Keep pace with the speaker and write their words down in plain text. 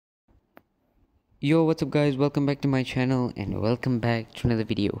Yo, what's up guys, welcome back to my channel and welcome back to another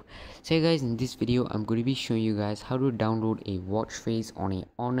video. So guys, in this video I'm going to be showing you guys how to download a watch face on a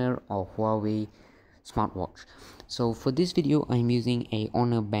Honor or Huawei smartwatch. So for this video I'm using a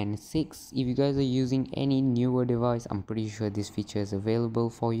Honor Band 6. If you guys are using any newer device, I'm pretty sure this feature is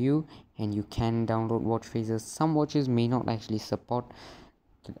available for you and you can download watch faces. Some watches may not actually support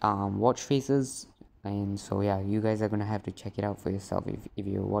watch faces, and so yeah, you guys are gonna have to check it out for yourself. If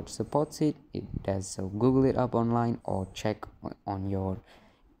your watch supports it, it does. So google it up online or check on your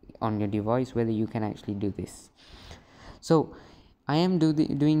device whether you can actually do this. So I am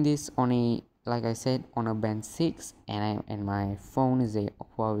doing this on a, like I said, on a Band 6, and my phone is a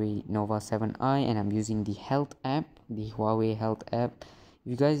Huawei Nova 7i, and I'm using the health app, the Huawei health app.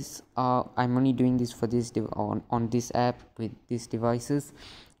 If you guys are, I'm only doing this for this on this app with these devices.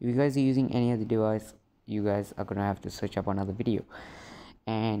 If you guys are using any other device, you guys are gonna have to search up another video.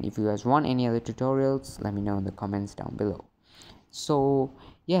 And if you guys want any other tutorials, let me know in the comments down below. So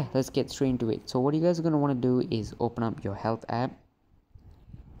yeah, let's get straight into it. So what you guys are gonna want to do is open up your health app.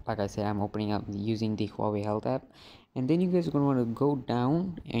 Like I said, I'm opening up using the Huawei health app, and then you guys are gonna want to go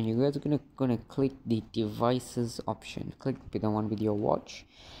down and you guys are gonna click the devices option. Click the one with your watch,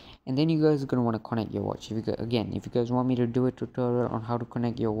 and then you guys are gonna want to connect your watch. If you guys want me to do a tutorial on how to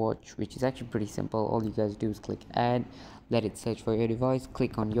connect your watch, which is actually pretty simple, all you guys do is click add, let it search for your device,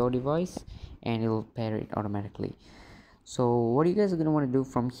 click on your device, and it'll pair it automatically. So what you guys are gonna want to do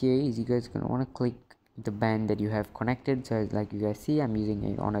from here is you guys are gonna want to click the band that you have connected. So like you guys see, I'm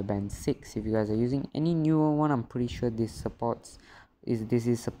using a Honor Band 6. If you guys are using any newer one, I'm pretty sure this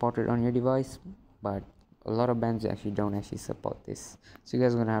is supported on your device, but a lot of bands actually don't actually support this, so you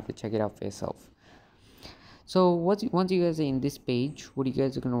guys are gonna have to check it out for yourself. So once you guys are in this page, what you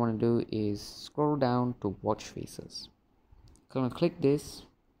guys are gonna want to do is scroll down to watch faces. Gonna click this,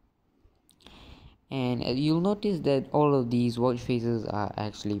 and you'll notice that all of these watch faces are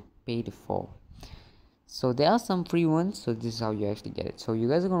actually paid for. So there are some free ones, so this is how you actually get it. So you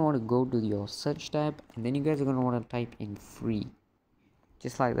guys are gonna want to go to your search tab, and then you guys are gonna want to type in free,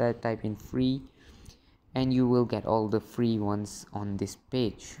 just like that. Type in free, and you will get all the free ones on this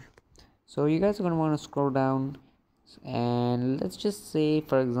page. So you guys are gonna want to scroll down, and let's just say,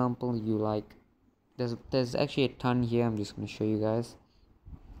 for example, you like, there's actually a ton here. I'm just gonna show you guys.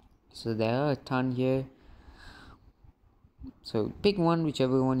 So there are a ton here. So pick one,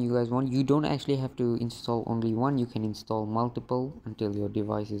 whichever one you guys want. You don't actually have to install only one, you can install multiple until your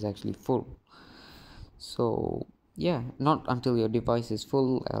device is actually full. So yeah, not until your device is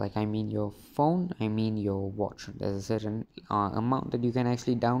full, like I mean your phone, I mean your watch. There's a certain amount that you can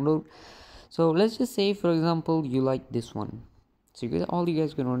actually download. So let's just say, for example, you like this one. So all you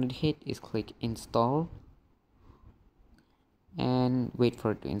guys are going to hit is click install and wait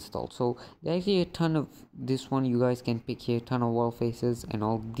for it to install. So there's actually a ton of this one you guys can pick here, ton of wall faces, and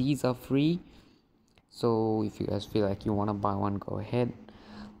all these are free. So if you guys feel like you want to buy one, go ahead.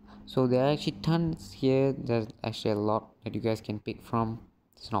 So there are actually tons here. There's actually a lot that you guys can pick from.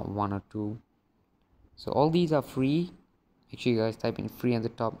 It's not one or two. So all these are free. Actually, you guys type in free at the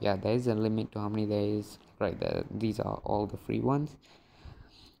top. Yeah, there is a limit to how many there is right there. These are all the free ones.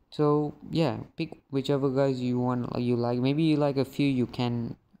 So yeah, pick whichever guys you want, you like. Maybe you like a few, you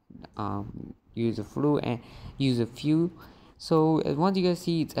can use a few. So once you guys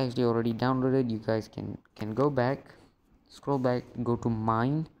see it's actually already downloaded, you guys can go back, scroll back, go to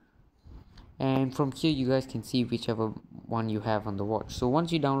mine, and from here you guys can see whichever one you have on the watch. So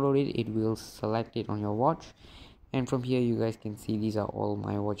once you download it, it will select it on your watch, and from here you guys can see these are all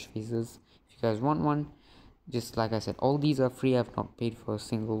my watch faces. If you guys want one, just like I said, all these are free. I've not paid for a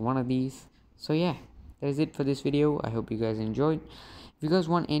single one of these. So yeah, that is it for this video. I hope you guys enjoyed. If you guys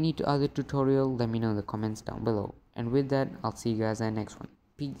want any other tutorial, let me know in the comments down below, and with that, I'll see you guys in the next one.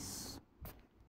 Peace.